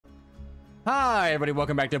Hi everybody,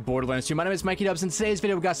 welcome back to Borderlands 2. My name is Mikey Dubs, and today's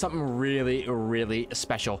video we got something really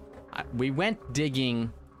special. We went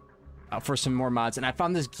digging for some more mods, and I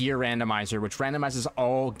found this gear randomizer, which randomizes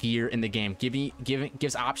all gear in the game,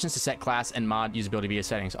 gives options to set class and mod usability via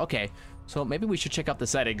settings. Okay, so maybe we should check out the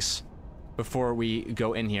settings before we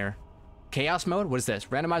go in here. Chaos mode, what is this?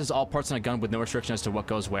 Randomizes all parts on a gun with no restriction as to what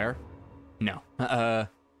goes where. No.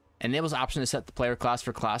 Enables option to set the player class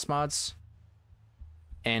for class mods.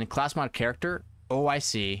 And class mod character, oh I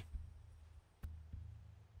see.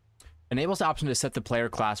 Enables the option to set the player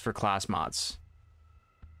class for class mods.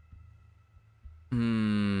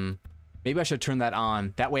 Maybe I should turn that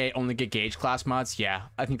on. That way I only get gauge class mods. Yeah,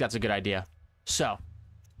 I think that's a good idea. So,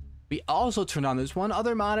 we also turned on this one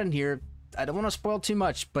other mod in here. I don't want to spoil too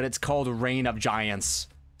much, but it's called Reign of Giants.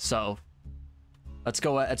 So, let's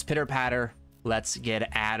go, let's pitter patter. Let's get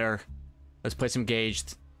at her. Let's play some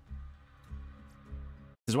gauged.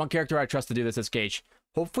 There's one character I trust to do this, it's Gage.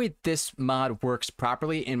 Hopefully this mod works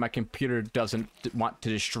properly and my computer doesn't want to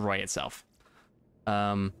destroy itself.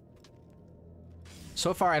 So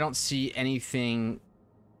far I don't see anything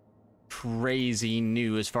crazy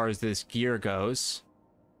new as far as this gear goes.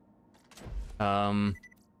 But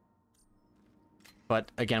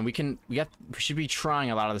again, we should be trying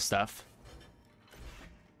a lot of the stuff.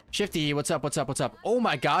 Shifty, what's up? Oh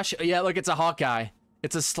my gosh, yeah, look, it's a Hawkeye.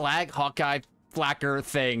 It's a slag Hawkeye flacker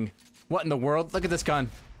thing. What in the world? Look at this gun.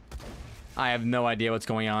 I have no idea what's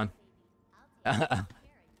going on.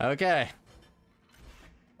 Okay.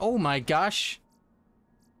 Oh my gosh.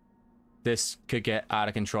 This could get out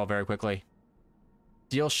of control very quickly.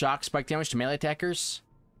 Deal shock spike damage to melee attackers.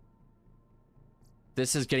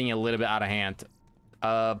 This is getting a little bit out of hand.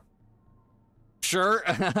 Sure.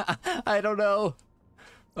 I don't know.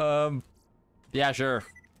 Yeah, sure.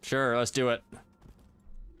 Sure, let's do it.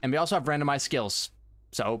 And we also have randomized skills.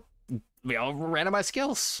 So, we all randomized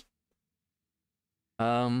skills.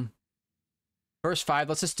 First 5,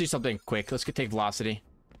 let's just do something quick. Let's take velocity.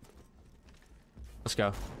 Let's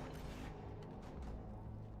go.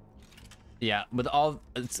 Yeah, with all,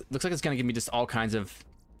 it looks like it's gonna give me just all kinds of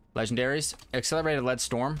legendaries. Accelerated lead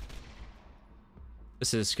storm.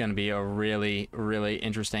 This is gonna be a really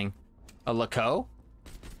interesting. A Laco.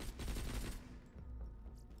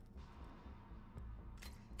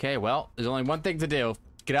 Okay, well, there's only one thing to do.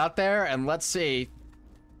 Get out there and let's see.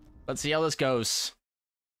 Let's see how this goes.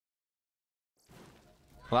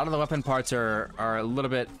 A lot of the weapon parts are a little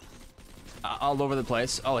bit all over the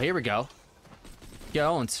place. Oh, here we go. Get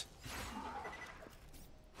owned.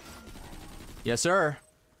 Yes, sir.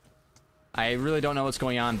 I really don't know what's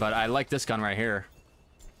going on, but I like this gun right here.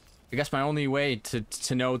 I guess my only way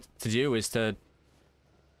to know what to do is to...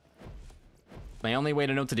 My only way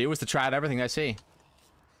to know what to do is to try out everything I see.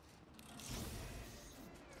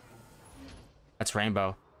 That's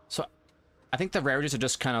rainbow. So, I think the rarities are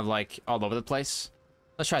just kind of like all over the place.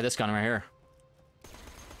 Let's try this gun right here.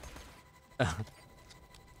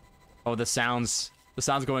 Oh, the sounds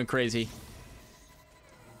going crazy.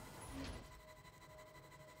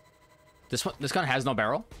 This gun has no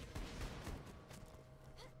barrel.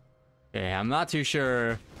 Okay, I'm not too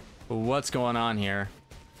sure what's going on here.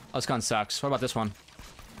 Oh, this gun sucks. What about this one?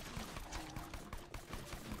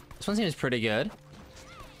 This one seems pretty good.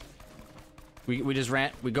 We just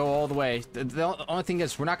we go all the way. The only thing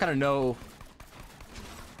is, we're not gonna know.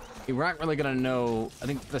 We're not really gonna know. I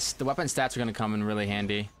think the weapon stats are gonna come in really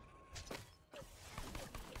handy.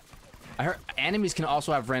 I heard enemies can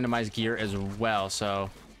also have randomized gear as well, so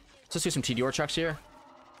let's do some TDR trucks here.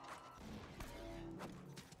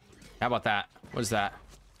 How about that? What is that?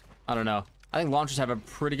 I don't know. I think launchers have a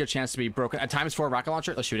pretty good chance to be broken. A ×4 rocket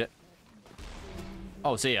launcher. Let's shoot it.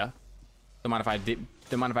 Oh, see ya. Don't mind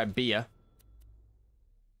if I be ya.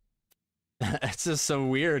 It's just so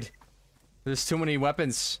weird. There's too many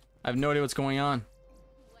weapons. I have no idea what's going on.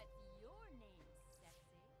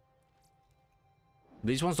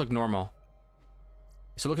 These ones look normal.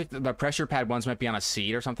 So look like the pressure pad ones might be on a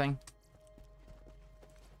seat or something.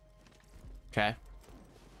 Okay.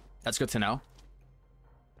 That's good to know.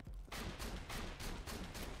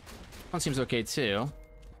 One seems okay too.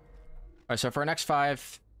 Alright, so for our next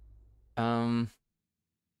 5,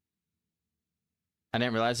 I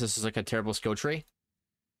didn't realize this is like a terrible skill tree. If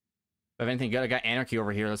I have anything good, I got anarchy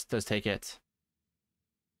over here. Let's take it.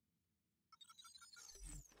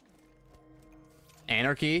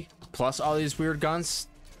 Anarchy plus all these weird guns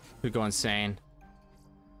could go insane.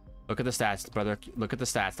 Look at the stats, brother. Look at the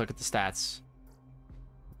stats. Look at the stats.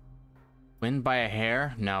 Win by a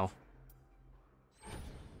hair? No.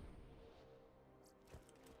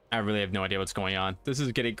 I really have no idea what's going on. This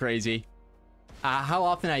is getting crazy. How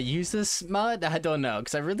often I use this mod, I don't know,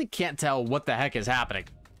 because I really can't tell what the heck is happening.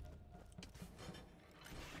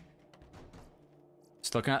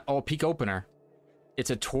 Just looking at, oh, peak opener. It's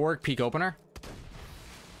a Torque peak opener.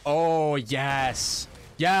 Oh, yes.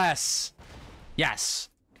 Yes. Yes.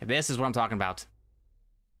 Okay, this is what I'm talking about.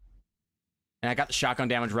 And I got the shotgun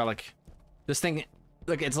damage relic. This thing,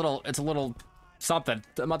 look, it's a little something.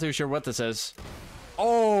 I'm not too sure what this is.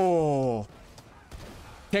 Oh.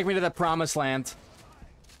 Take me to the promised land.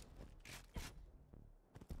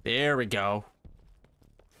 There we go.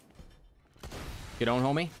 You don't,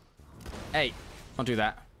 homie? Hey, don't do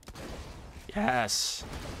that. Yes.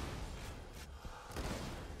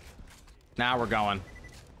 Now we're going.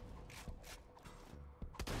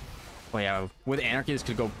 Oh yeah, with Anarchy, this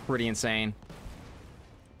could go pretty insane.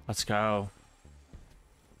 Let's go.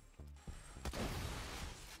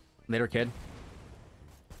 Later, kid.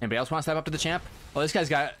 Anybody else want to step up to the champ? Oh, this guy's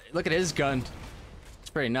got... Look at his gun. It's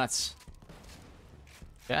pretty nuts.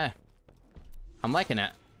 Yeah. I'm liking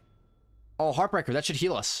it. Oh, Heartbreaker. That should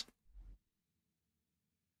heal us.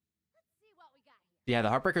 Yeah, the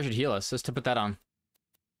Heartbreaker should heal us. Just to put that on.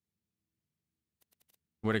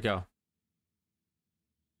 Where'd it go?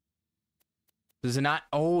 Does it not?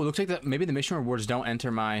 Oh, it looks like that. Maybe the mission rewards don't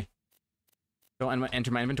enter my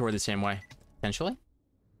inventory the same way. Potentially.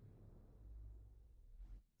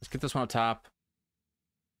 Let's get this one up top.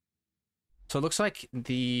 So it looks like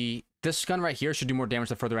this gun right here should do more damage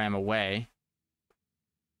the further I am away.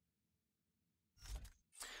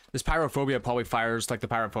 This Pyrophobia probably fires like the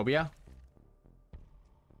Pyrophobia.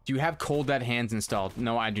 Do you have Cold Dead Hands installed?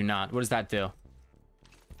 No, I do not. What does that do?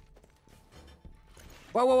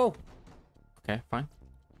 Whoa, whoa, whoa. Okay, fine.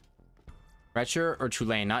 Retcher or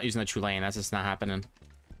Tulane? Not using the Tulane. That's just not happening.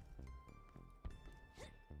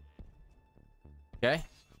 Okay.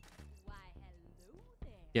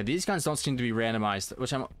 Yeah, these guns don't seem to be randomized,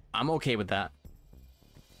 which I'm okay with that.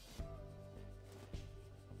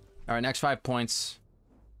 All right, next 5 points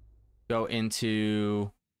go into...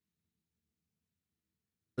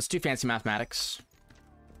 Let's do fancy mathematics.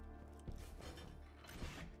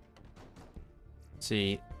 Let's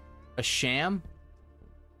see. A sham?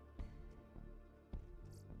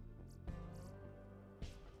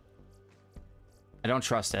 I don't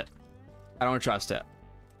trust it. I don't trust it.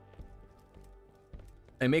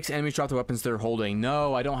 It makes enemies drop the weapons they're holding.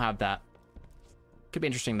 No, I don't have that. Could be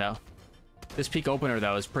interesting, though. This peak opener,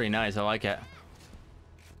 though, is pretty nice. I like it.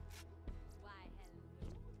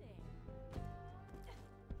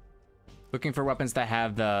 Looking for weapons that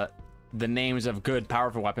have the names of good,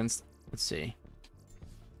 powerful weapons. Let's see.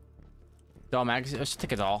 Doll magazine. Let's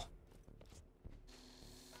take a doll.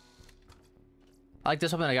 I like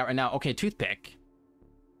this weapon I got right now. Okay, toothpick.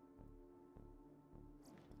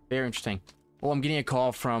 Very interesting. Oh, I'm getting a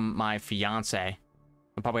call from my fiance.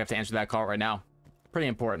 I'll probably have to answer that call right now. Pretty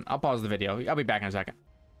important. I'll pause the video. I'll be back in a second.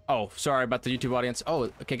 Oh, sorry about the YouTube audience. Oh,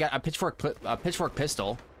 okay, got a pitchfork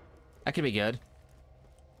pistol. That could be good.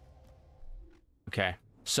 Okay,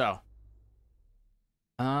 so.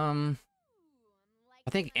 I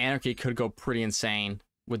think Anarchy could go pretty insane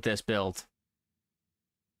with this build.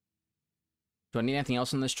 Do I need anything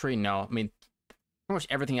else in this tree? No. I mean, pretty much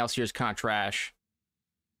everything else here is kind of trash.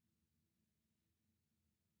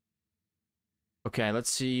 Okay,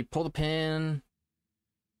 let's see. Pull the pin.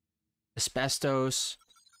 Asbestos.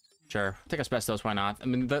 Sure. Take asbestos, why not? I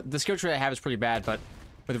mean, the skill tree I have is pretty bad, but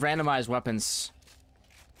with randomized weapons,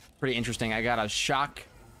 pretty interesting. I got a shock.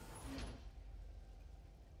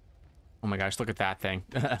 Oh my gosh, look at that thing.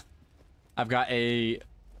 I've got a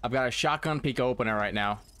shotgun peak opener right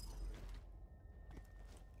now.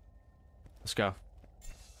 Let's go.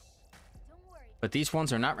 But these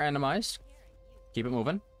ones are not randomized. Keep it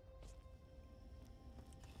moving.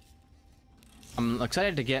 I'm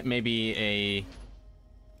excited to get maybe a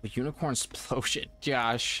unicorn explosion.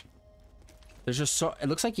 Gosh. There's just so... It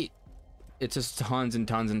looks like it's just tons and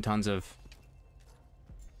tons and tons of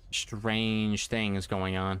strange things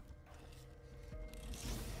going on.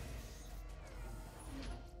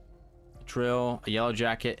 Drill, a yellow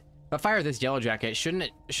jacket. If I fire this yellow jacket,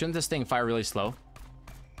 shouldn't this thing fire really slow?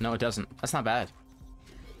 No, it doesn't. That's not bad.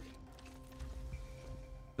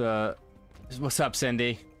 What's up,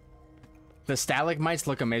 Cindy? The stalagmites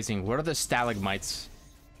look amazing. What are the stalagmites?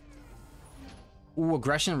 Ooh,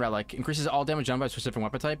 aggression relic. Increases all damage done by a specific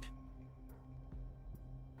weapon type.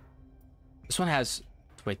 This one has...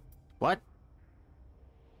 Wait, what?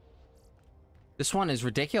 This one is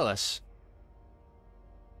ridiculous.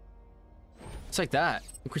 It's like that.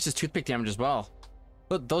 Increases toothpick damage as well.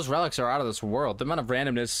 But those relics are out of this world. The amount of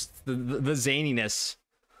randomness, the zaniness.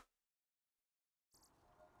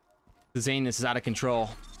 The zaniness is out of control.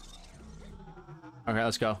 Okay,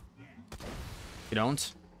 let's go. You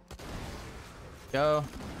don't. Go.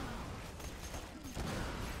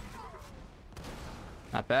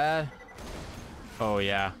 Not bad. Oh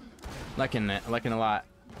yeah. Liking it. Liking a lot.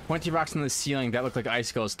 Pointy rocks on the ceiling that look like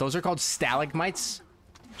icicles. Those are called stalagmites?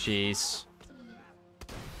 Jeez.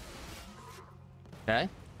 Okay.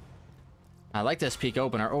 I like this peak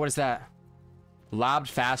opener. Oh, what is that?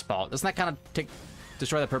 Lobbed fastball. Doesn't that kind of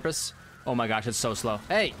destroy the purpose? Oh my gosh, it's so slow.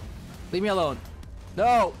 Hey! Leave me alone.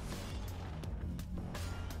 No!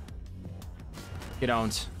 You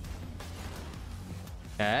don't.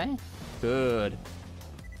 Okay. Good.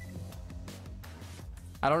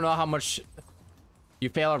 I don't know how much... You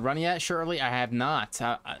failed a run yet, Shirley? I have not.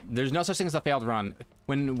 There's no such thing as a failed run.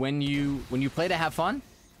 When you play to have fun,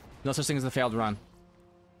 no such thing as a failed run.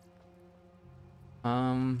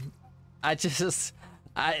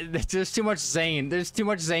 There's too much Zane. There's too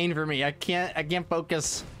much Zane for me. I can't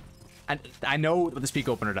focus. I know what the speak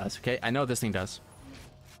opener does, okay? I know what this thing does.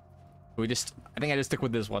 I think I just stick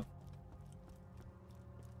with this one.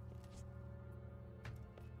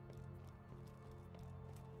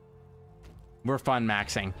 We're fun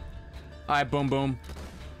maxing. All right, boom, boom.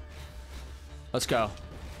 Let's go.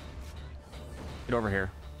 Get over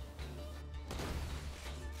here.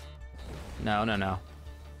 No, no, no.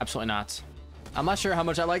 Absolutely not. I'm not sure how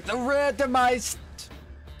much I like the randomized.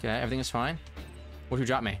 Okay, everything is fine. What did you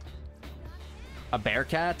drop me? A bear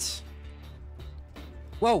cat?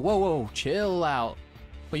 Whoa, whoa, whoa. Chill out.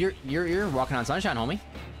 Well, you're walking on sunshine, homie.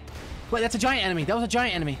 Wait, that's a giant enemy. That was a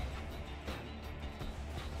giant enemy.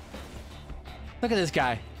 Look at this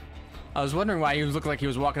guy. I was wondering why he looked like he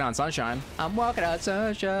was walking on sunshine. I'm walking on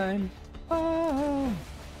sunshine. Oh.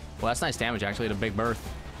 Well, that's nice damage, actually, to Big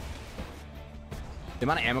Berth. The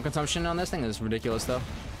amount of ammo consumption on this thing is ridiculous, though.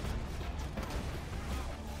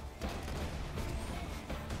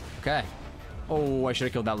 Okay. Oh, I should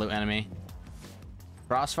have killed that loot enemy.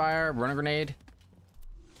 Crossfire, runner grenade.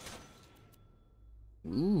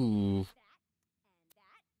 Ooh.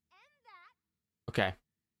 Okay.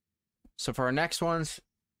 So for our next ones,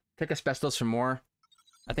 take asbestos for more.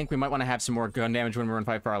 I think we might want to have some more gun damage when we're in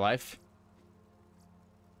fight for our life.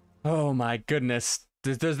 Oh my goodness.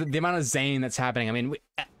 There's the amount of Zane that's happening. I mean,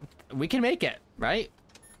 we can make it, right?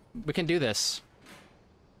 We can do this.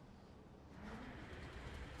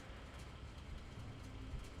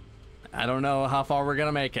 I don't know how far we're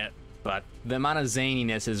gonna make it, but the amount of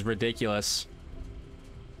zaniness is ridiculous.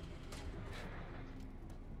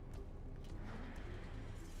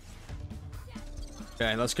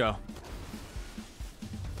 Okay, let's go.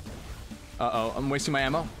 Uh-oh, I'm wasting my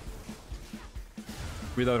ammo.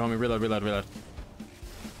 Reload, homie, reload, reload, reload.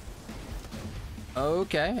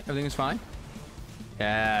 Okay, everything is fine.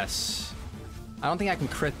 Yes. I don't think I can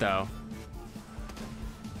crit, though.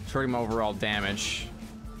 Shorting my overall damage.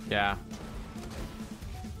 Yeah.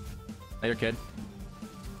 Later, kid.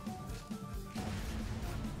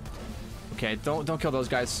 Okay, don't kill those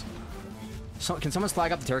guys. So, can someone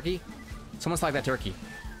slag up the turkey? Someone slag that turkey.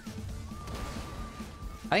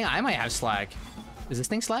 I think I might have slag. Is this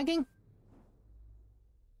thing slagging?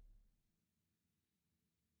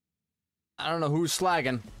 I don't know who's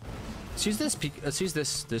slagging. Let's use this. Let's use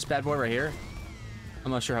this bad boy right here. I'm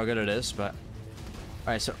not sure how good it is, but all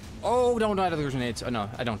right. So, oh, don't die to the grenades. Oh no,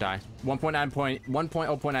 I don't die. 1.0.9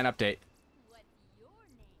 update.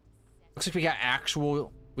 Looks like we got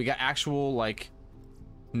actual like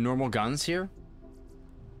normal guns here.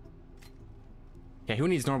 Okay, who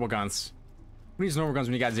needs normal guns? Who needs normal guns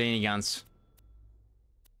when you got zany guns?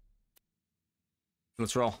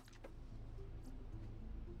 Let's roll.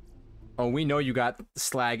 Oh, we know you got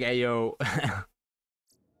slag AO.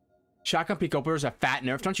 Shotgun peak opener is a fat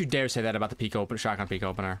nerf. Don't you dare say that about the peak opener, shotgun peak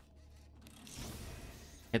opener.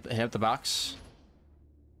 Hit the box.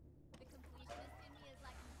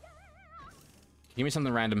 Give me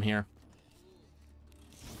something random here.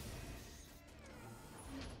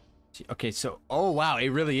 Okay, so oh wow, it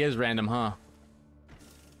really is random, huh?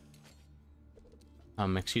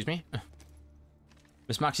 Excuse me.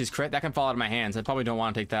 Miss Moxie's crit, that can fall out of my hands. I probably don't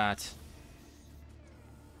want to take that.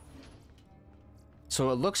 So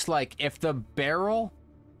it looks like if the barrel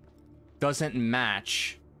doesn't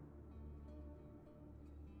match,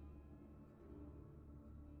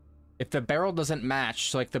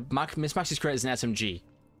 so like the Miss Moxie's crit is an SMG,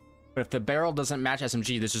 but if the barrel doesn't match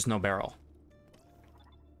SMG, there's just no barrel.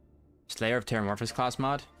 Slayer of Terramorphous class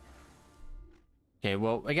mod. Okay,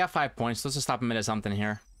 well, I got 5 points. Let's just stop him at something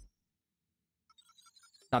here.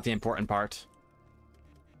 Not the important part.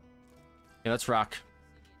 Yeah, let's rock.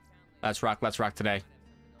 Let's rock today.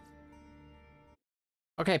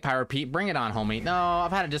 Okay, Pyro Pete, bring it on, homie. No,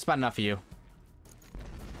 I've had just about enough of you.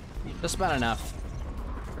 Just about enough.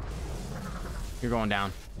 You're going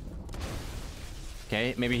down.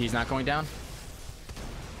 Okay, maybe he's not going down.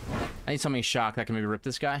 I need something shock that can maybe rip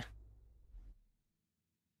this guy.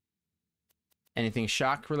 Anything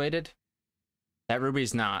shock related? That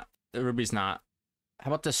ruby's not. The ruby's not.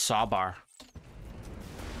 How about this saw bar?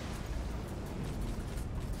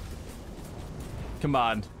 Come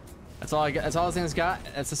on. That's all I got. That's all this thing's got.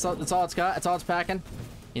 That's all it's got. That's all it's packing.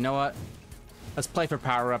 You know what? Let's play for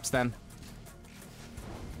power-ups then.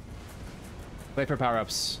 Play for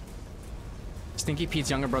power-ups. Stinky Pete's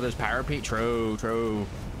younger brother's Pyro Pete. True, true.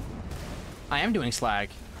 I am doing slag.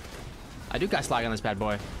 I do got slag on this bad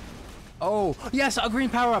boy. Oh, yes, a green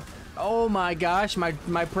power-up. Oh my gosh, my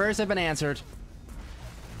prayers have been answered.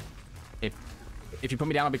 If you put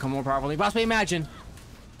me down, I'll become more powerful than you can possibly imagine.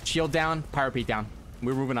 Shield down, Pyro Pete down.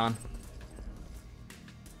 We're moving on.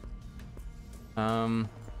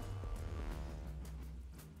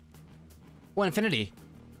 Oh, infinity.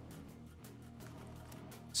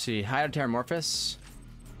 Let's see, Hide Terramorphous.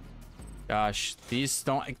 Gosh, these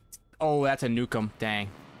don't. Oh, that's a nukem. Dang.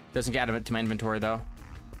 Doesn't get out of it to my inventory though.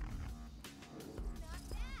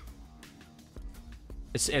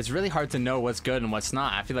 It's really hard to know what's good and what's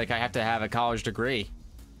not. I feel like I have to have a college degree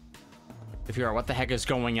to figure out what the heck is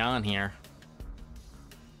going on here.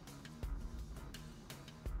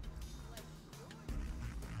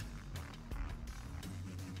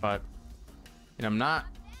 But, you know, I'm not.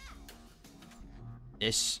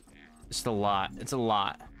 It's a lot. It's a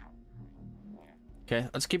lot. Okay,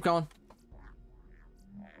 let's keep going.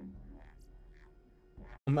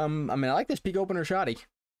 I mean, I like this peak opener shoddy.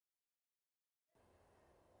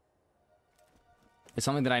 It's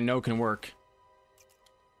something that I know can work.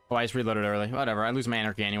 Oh, I just reloaded early. Whatever, I lose my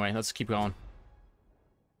anarchy anyway. Let's keep going.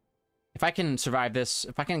 If I can survive this,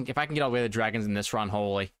 if I can get all the way to the dragons in this run,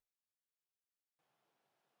 holy.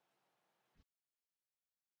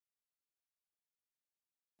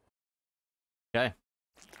 Okay.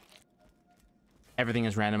 Everything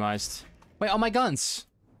is randomized. Wait, all my guns.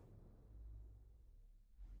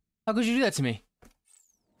 How could you do that to me?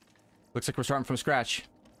 Looks like we're starting from scratch.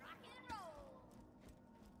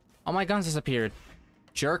 All my guns disappeared.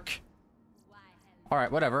 Jerk.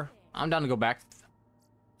 Alright, whatever. I'm down to go back.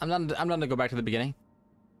 I'm down to go back to the beginning.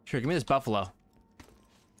 Sure, give me this buffalo.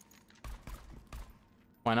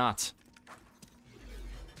 Why not?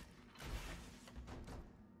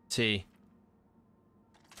 Let's see.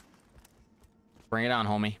 Bring it on,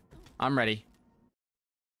 homie. I'm ready.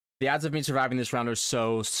 The odds of me surviving this round are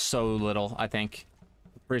so little, I think.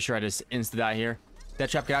 Pretty sure I just insta-die here.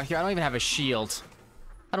 Death trap, get out here. I don't even have a shield.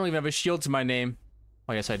 I don't even have a shield to my name.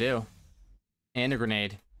 Oh, yes, I do. And a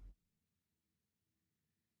grenade.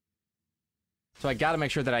 So I gotta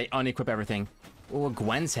make sure that I unequip everything. Oh,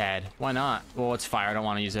 Gwen's head. Why not? Well, it's fire. I don't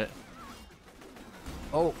want to use it.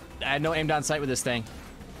 Oh, I had no aim down sight with this thing.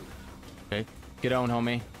 Okay. Get on,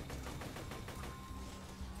 homie.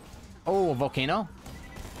 Oh, a volcano?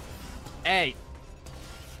 Hey!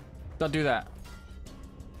 Don't do that.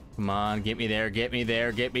 Come on, get me there, get me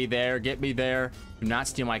there, get me there, get me there. Do not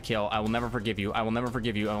steal my kill. I will never forgive you. I will never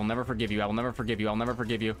forgive you. I will never forgive you. I will never forgive you. I'll never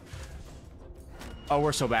forgive you. Oh,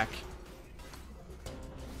 we're so back.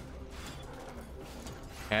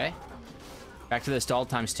 Okay. Back to the stall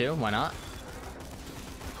times 2. Why not?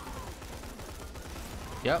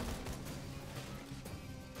 Yep.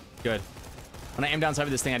 Good. When I aim down sight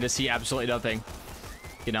with this thing, I just see absolutely nothing.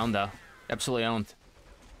 Get owned, though. Absolutely owned.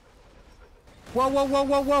 Whoa, whoa, whoa,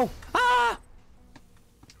 whoa, whoa! Ah!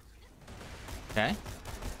 Okay.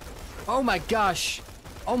 Oh my gosh!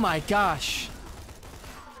 Oh my gosh!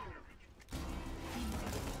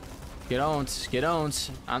 Get owned. Get owned.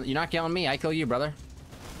 You're not killing me. I kill you, brother.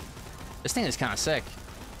 This thing is kind of sick.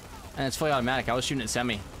 And it's fully automatic. I was shooting at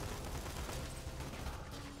semi.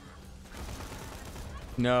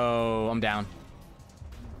 No, I'm down.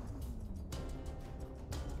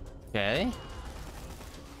 Okay.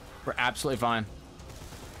 We're absolutely fine.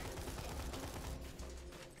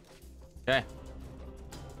 Okay.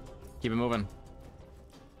 Keep it moving.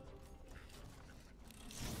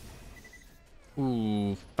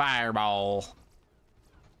 Ooh, fireball.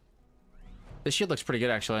 This shield looks pretty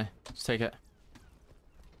good, actually. Let's take it.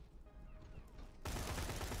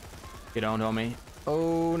 Get on, homie.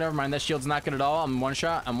 Oh, never mind. That shield's not good at all. I'm one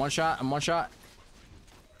shot. I'm one shot. I'm one shot.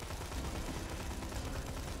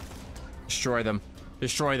 Destroy them.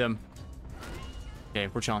 Destroy them. Okay,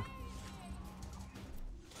 we're chilling.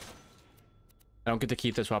 I don't get to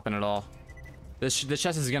keep this weapon at all. This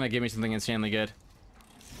chest is gonna give me something insanely good.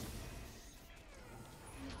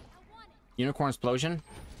 Unicorn explosion.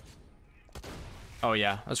 Oh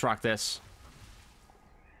yeah, let's rock this.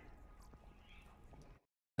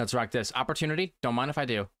 Let's rock this. Opportunity, don't mind if I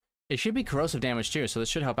do. It should be corrosive damage too, so this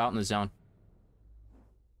should help out in the zone.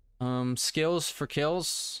 Skills for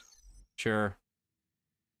kills? Sure.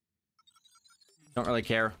 Don't really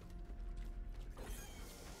care.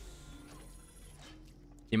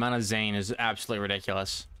 The amount of Zane is absolutely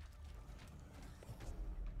ridiculous.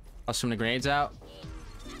 Plus some of the grenades out.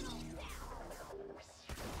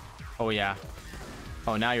 Oh yeah.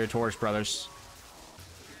 Oh, now you're torch, brothers.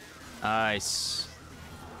 Nice.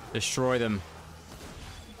 Destroy them.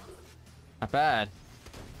 Not bad.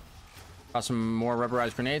 Got some more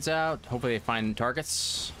rubberized grenades out. Hopefully they find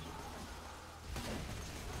targets.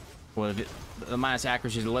 Well, the minus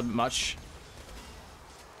accuracy is a little bit much.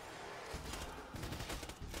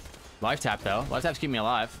 Life tap, though. Life tap's keeping me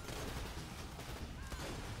alive.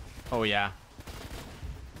 Oh, yeah.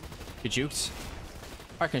 Get juked.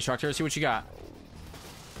 Alright, Constructor, see what you got.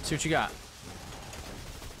 See what you got.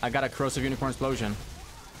 I got a corrosive unicorn explosion.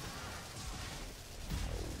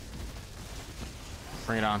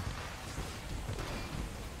 Bring it on.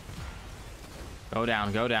 Go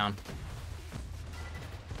down, go down.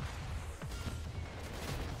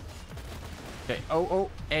 Okay, oh,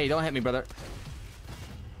 hey, don't hit me, brother.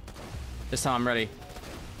 This time I'm ready.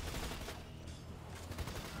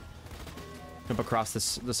 Jump across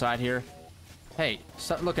the side here. Hey,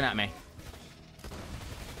 stop looking at me.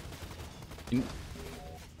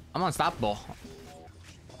 I'm unstoppable.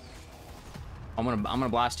 I'm gonna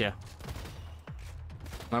blast you. I'm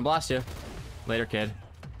gonna blast you. Later, kid.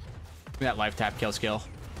 Give me that life tap kill skill.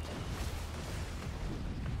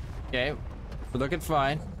 Okay, we're looking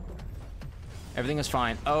fine. Everything is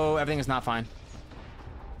fine. Oh, everything is not fine.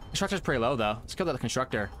 Constructor's pretty low though. Let's kill that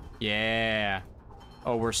constructor. Yeah.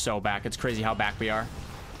 Oh, we're so back. It's crazy how back we are.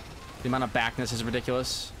 The amount of backness is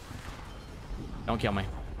ridiculous. Don't kill me.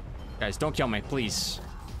 Guys, don't kill me, please.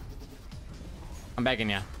 I'm begging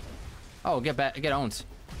you. Oh, get back, get owned.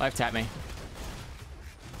 Life tap me.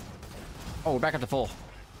 Oh, we're back at the full.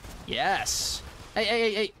 Yes.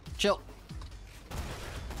 Hey, chill.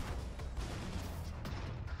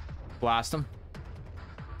 Blast him.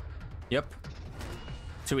 Yep.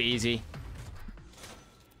 Too easy.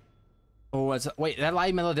 Oh, wait, that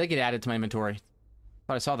light metal did get added to my inventory.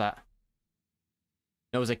 Thought I saw that.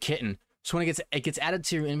 That was a kitten. So when it gets added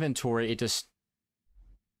to your inventory, it just...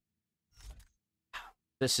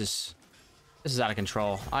 This is out of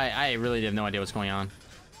control. I really have no idea what's going on.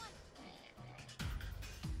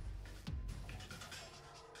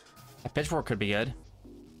 A pitchfork could be good.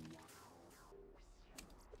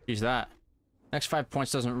 Use that. Next 5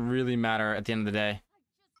 points doesn't really matter at the end of the day.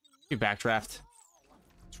 You backdraft.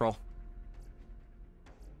 Let's roll.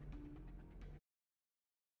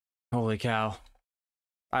 Holy cow.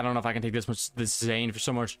 I don't know if I can take this Zane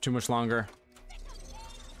for too much longer.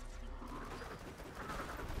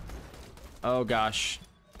 Oh gosh.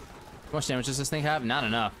 How much damage does this thing have? Not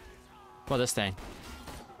enough. What about this thing?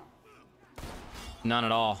 None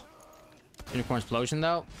at all. Unicorn explosion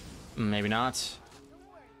though? Maybe not.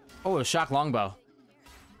 Oh, a shock longbow.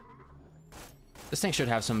 This thing should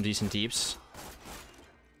have some decent deeps.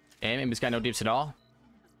 Okay, maybe it's got no deeps at all.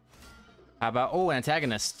 How about, oh, an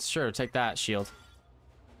antagonist. Sure, take that, shield.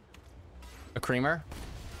 A creamer.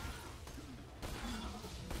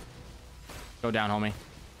 Go down, homie.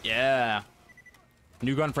 Yeah.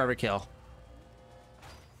 New gun for every kill.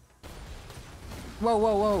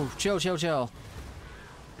 Whoa. Chill.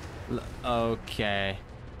 Okay.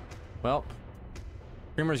 Well.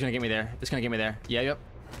 Creamer's gonna get me there. It's gonna get me there. Yeah, yep.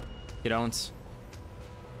 Get owns.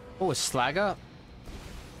 Oh, a slag up?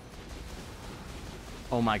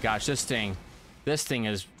 Oh my gosh, this thing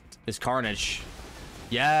is carnage.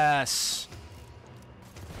 Yes.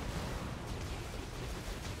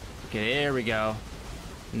 Okay, there we go.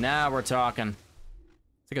 Now we're talking.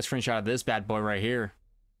 Take a screenshot of this bad boy right here.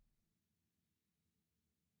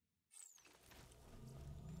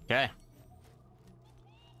 Okay.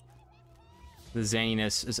 The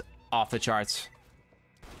zaniness is off the charts.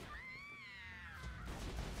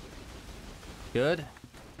 Good.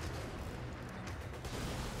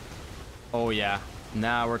 Oh yeah.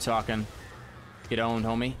 Now we're talking. Get owned,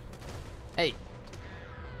 homie. Hey.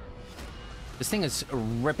 This thing is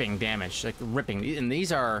ripping damage, like ripping, and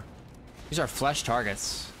these are flesh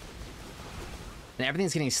targets, and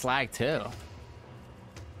everything's getting slagged too.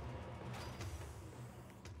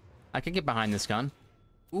 I could get behind this gun.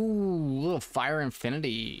 Ooh, little fire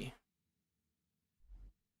infinity.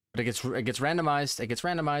 But it gets randomized. It gets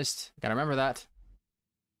randomized. Gotta remember that.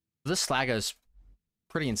 This slag is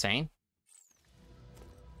pretty insane.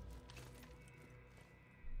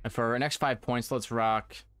 And for our next 5 points, let's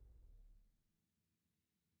rock.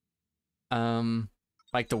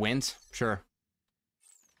 Like the wind? Sure.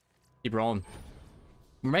 Keep rolling.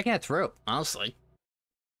 We're making it through, honestly.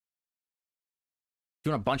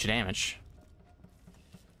 Doing a bunch of damage.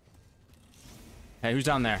 Hey, who's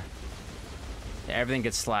down there? Yeah, everything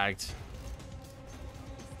gets slagged.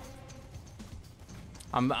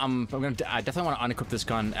 I definitely want to unequip this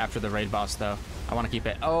gun after the raid boss, though. I want to keep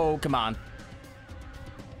it. Oh, come on.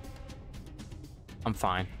 I'm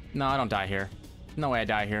fine. No, I don't die here. No way I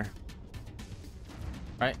die here.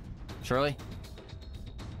 Right? Surely?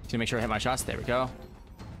 Just to make sure I hit my shots. There we go.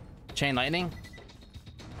 Chain lightning.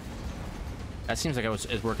 That seems like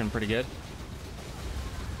it's working pretty good.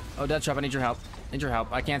 Oh, Death Trap, I need your help. Need your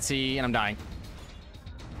help. I can't see, and I'm dying.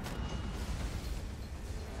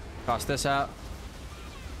 Toss this out.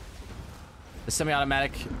 The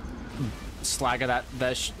semi-automatic slagger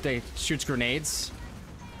that shoots grenades.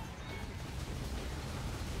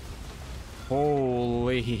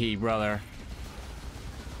 Holy brother.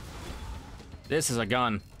 This is a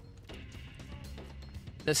gun.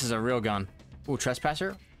 This is a real gun. Ooh,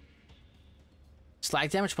 Trespasser.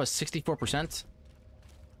 Slag damage plus 64%.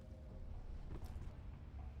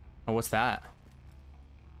 Oh, what's that?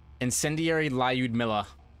 Incendiary Lyud Milla.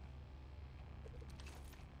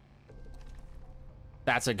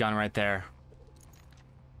 That's a gun right there.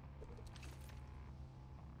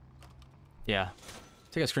 Yeah.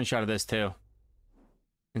 Take a screenshot of this too.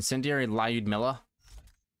 Incendiary Lyud Milla.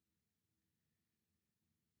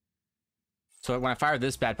 So when I fire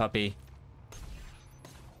this bad puppy...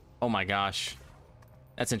 Oh my gosh.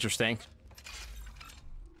 That's interesting.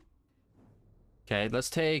 Okay, let's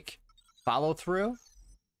take follow through.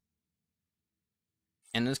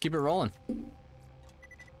 And let's keep it rolling.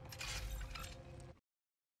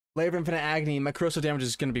 Layer of Infinite Agony. My corrosive damage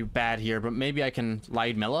is going to be bad here, but maybe I can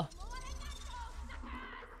Lyud Milla.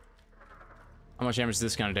 How much damage is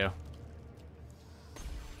this going to do?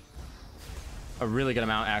 A really good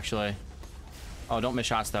amount, actually. Oh, don't miss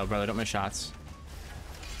shots, though, brother. Don't miss shots.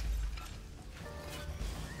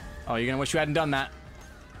 Oh, you're going to wish you hadn't done that.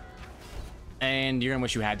 And you're going to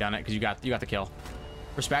wish you had done it, because you got the kill.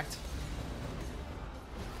 Respect.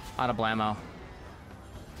 Out of blammo.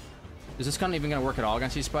 Is this gun even going to work at all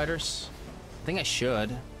against these spiders? I think I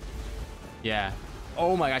should. Yeah.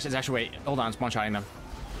 Oh my gosh, it's actually... Wait, hold on. It's one-shotting them.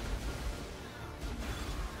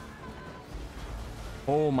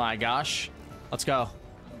 Oh my gosh. Let's go.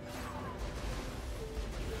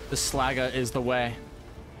 The Slagga is the way.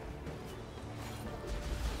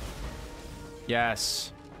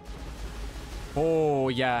 Yes. Oh,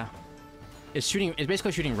 yeah. It's shooting... It's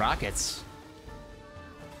basically shooting rockets.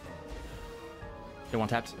 Okay, one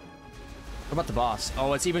tapped. What about the boss?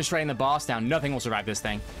 Oh, it's even straighting the boss down. Nothing will survive this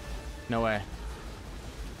thing. No way.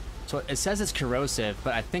 So it says it's corrosive,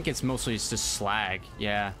 but I think it's mostly just slag.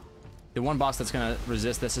 Yeah. The one boss that's going to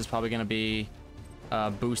resist this is probably going to be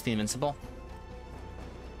Boost the Invincible.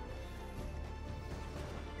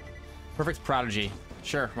 Perfect Prodigy.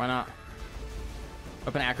 Sure, why not?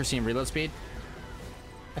 Weapon accuracy and reload speed.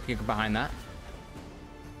 I can get behind that.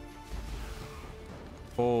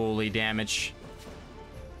 Holy damage.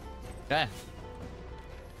 Okay.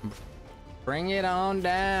 Bring it on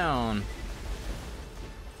down.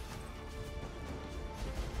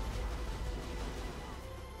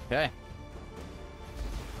 Okay.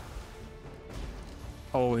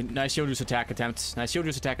 Oh, nice shield juice attack attempt. Nice shield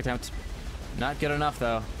juice attack attempt. Not good enough,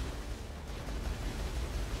 though.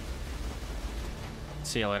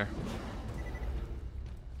 See you later.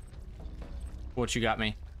 What you got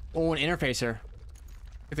me? Oh, an interfacer.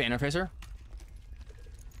 Get the interfacer.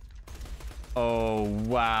 Oh,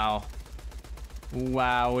 wow.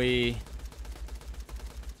 Wowie.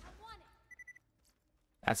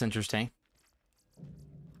 That's interesting.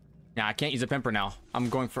 Nah, I can't use a pimper now. I'm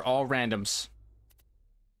going for all randoms.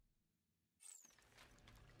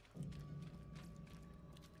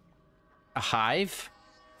 A hive?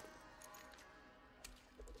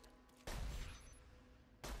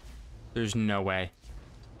 There's no way.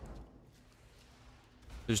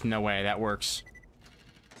 There's no way that works.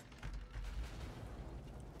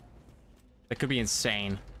 That could be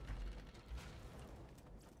insane.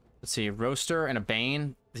 Let's see, roaster and a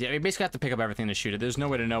bane. Yeah, we basically have to pick up everything to shoot it. There's no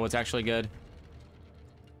way to know what's actually good.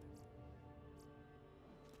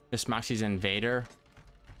 Miss Moxie's invader.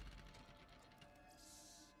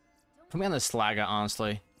 Put me on the Slagga,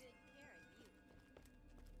 honestly.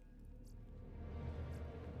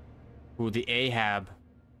 Ooh, the Ahab.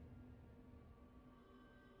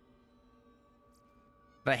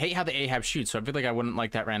 But I hate how the Ahab shoots, so I feel like I wouldn't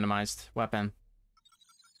like that randomized weapon.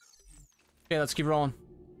 Okay, let's keep rolling.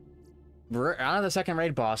 we're out of the second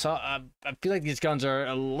raid boss. I feel like these guns are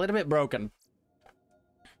a little bit broken.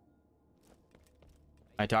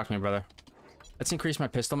 Alright, talk to me, brother. Let's increase my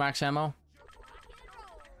pistol max ammo.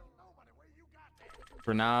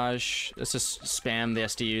 Grenage. Let's just spam the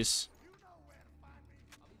SDUs.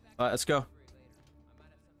 Let's go.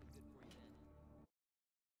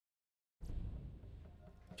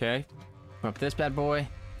 Okay. Up this bad boy.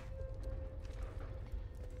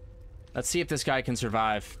 Let's see if this guy can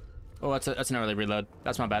survive. Oh, that's an early reload.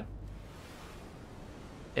 That's my bad.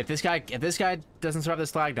 If this guy doesn't survive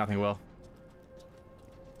this flag, nothing will.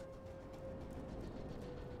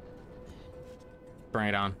 Bring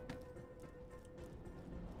it on.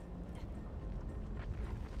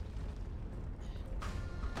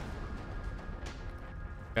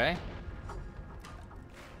 Okay.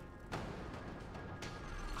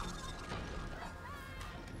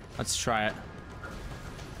 Let's try it.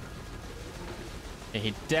 Yeah,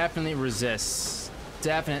 he definitely resists.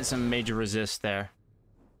 Definite some major resist there.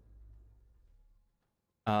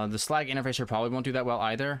 The slag interfacer probably won't do that well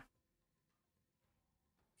either.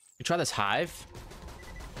 You try this hive.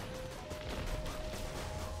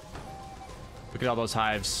 Look at all those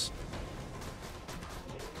hives.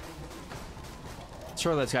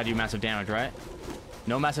 Surely that's gotta do massive damage, right?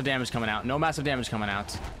 No massive damage coming out. No massive damage coming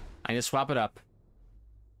out. I need to swap it up.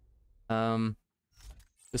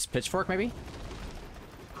 This pitchfork, maybe?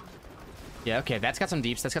 Yeah, okay, that's got some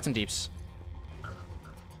deeps. That's got some deeps.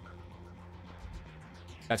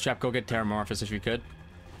 That's trap. Go get Terramorphous if you could.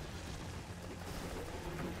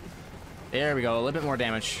 There we go. A little bit more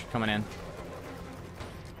damage coming in.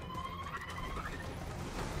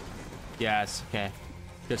 Yes, okay.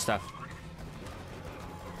 Good stuff.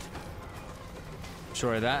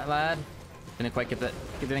 Destroy that, lad. Didn't quite get the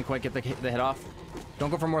hit off. Don't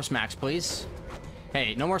go for more smacks, please.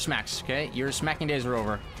 Hey, no more smacks, okay? Your smacking days are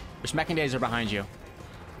over. Your smacking days are behind you.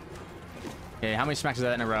 Okay, how many smacks is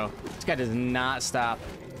that in a row? This guy does not stop.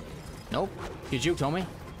 Nope. You juked, homie.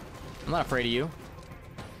 I'm not afraid of you.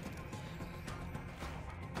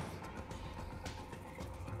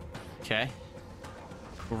 Okay.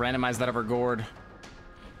 We'll randomize that over gourd.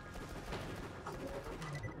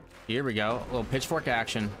 Here we go. A little pitchfork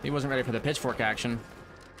action. He wasn't ready for the pitchfork action.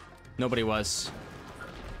 Nobody was.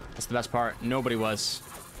 That's the best part. Nobody was.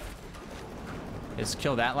 Just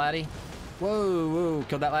kill that laddie. Whoa, whoa.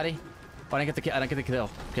 Killed that laddie. Oh, I didn't get the kill.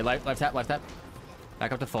 Okay, life tap, life tap.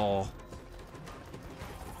 Back up to full.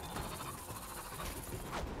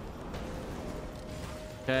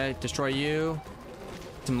 Okay, destroy you.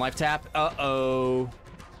 Some life tap. Uh-oh.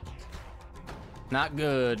 Not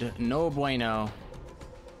good. No bueno.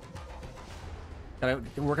 Gotta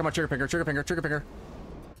work on my trigger finger, trigger finger, trigger finger.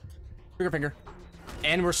 Trigger finger.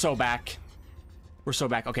 And we're so back. We're so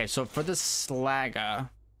back. Okay, so for the Slagga,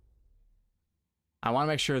 I want to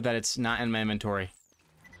make sure that it's not in my inventory.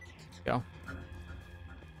 Go.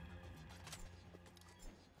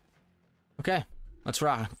 Okay, let's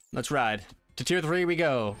rock. Let's ride. To tier 3 we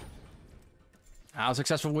go. How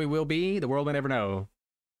successful we will be, the world may never know.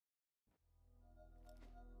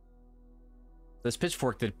 This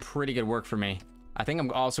pitchfork did pretty good work for me. I think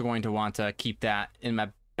I'm also going to want to keep that in my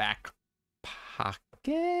back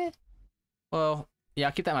pocket. Well, yeah,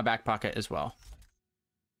 I'll keep that in my back pocket as well.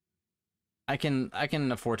 I can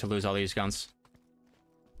afford to lose all these guns.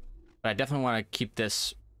 But I definitely want to keep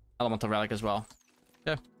this elemental relic as well.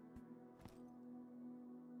 Yeah.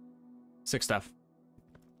 Sick stuff.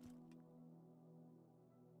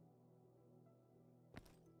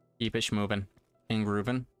 Keep it moving and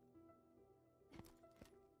grooving.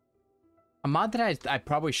 A mod that I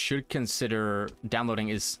probably should consider downloading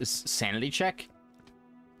is Sanity Check.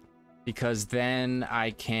 Because then I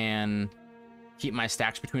can keep my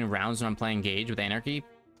stacks between rounds when I'm playing Gauge with Anarchy.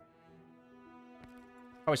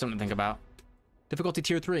 Probably something to think about. Difficulty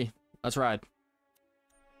tier 3. Let's ride.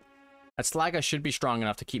 That Slagga should be strong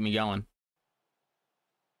enough to keep me going.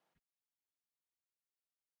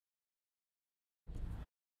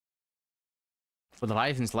 With the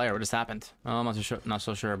Leviathan's Lair, what just happened? Oh, I'm not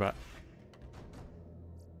so sure, but...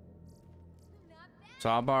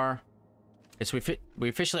 Sawbar. Okay, so we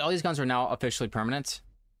officially... All these guns are now officially permanent.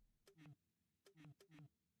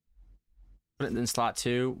 Put it in slot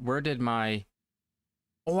 2. Where did my...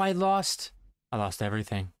 Oh, I lost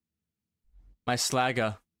everything. My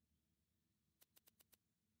Slagga.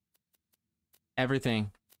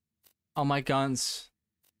 Everything. All my guns.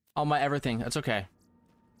 All my everything. That's okay.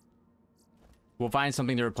 We'll find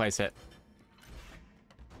something to replace it.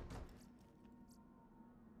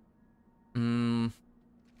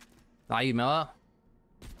 Ayumela?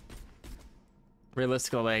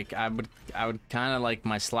 Realistically, like, I would kind of like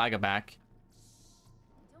my Slagga back.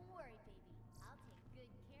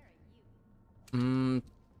 I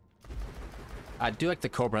do like the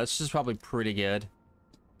Cobra. This is probably pretty good.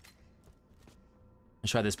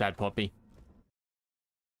 Let's try this bad puppy.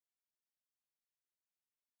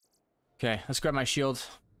 Okay, let's grab my shield.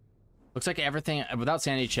 Looks like everything, without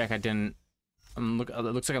sanity check, I didn't... it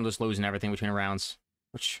looks like I'm just losing everything between rounds,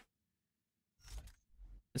 which...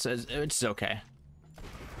 It's okay.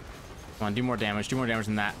 Come on, do more damage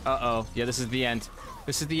than that. Uh-oh. Yeah, this is the end.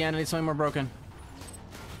 This is the end. I need something more broken.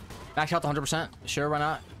 Max health 100%. Sure, why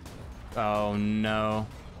not? Oh, no.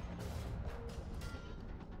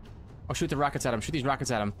 Oh, shoot the rockets at him. Shoot these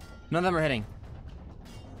rockets at him. None of them are hitting.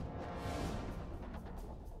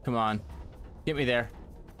 Come on. Get me there.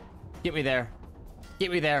 Get me there.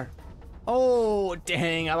 Get me there. Oh,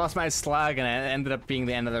 dang. I lost my slug, and it ended up being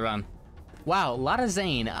the end of the run. Wow, a lot of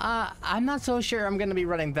Zane. I'm not so sure I'm going to be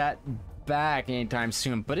running that back anytime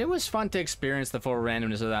soon, but it was fun to experience the full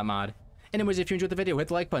randomness of that mod. Anyways, if you enjoyed the video, hit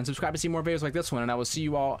the like button, subscribe to see more videos like this one, and I will see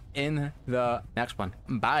you all in the next one.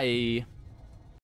 Bye!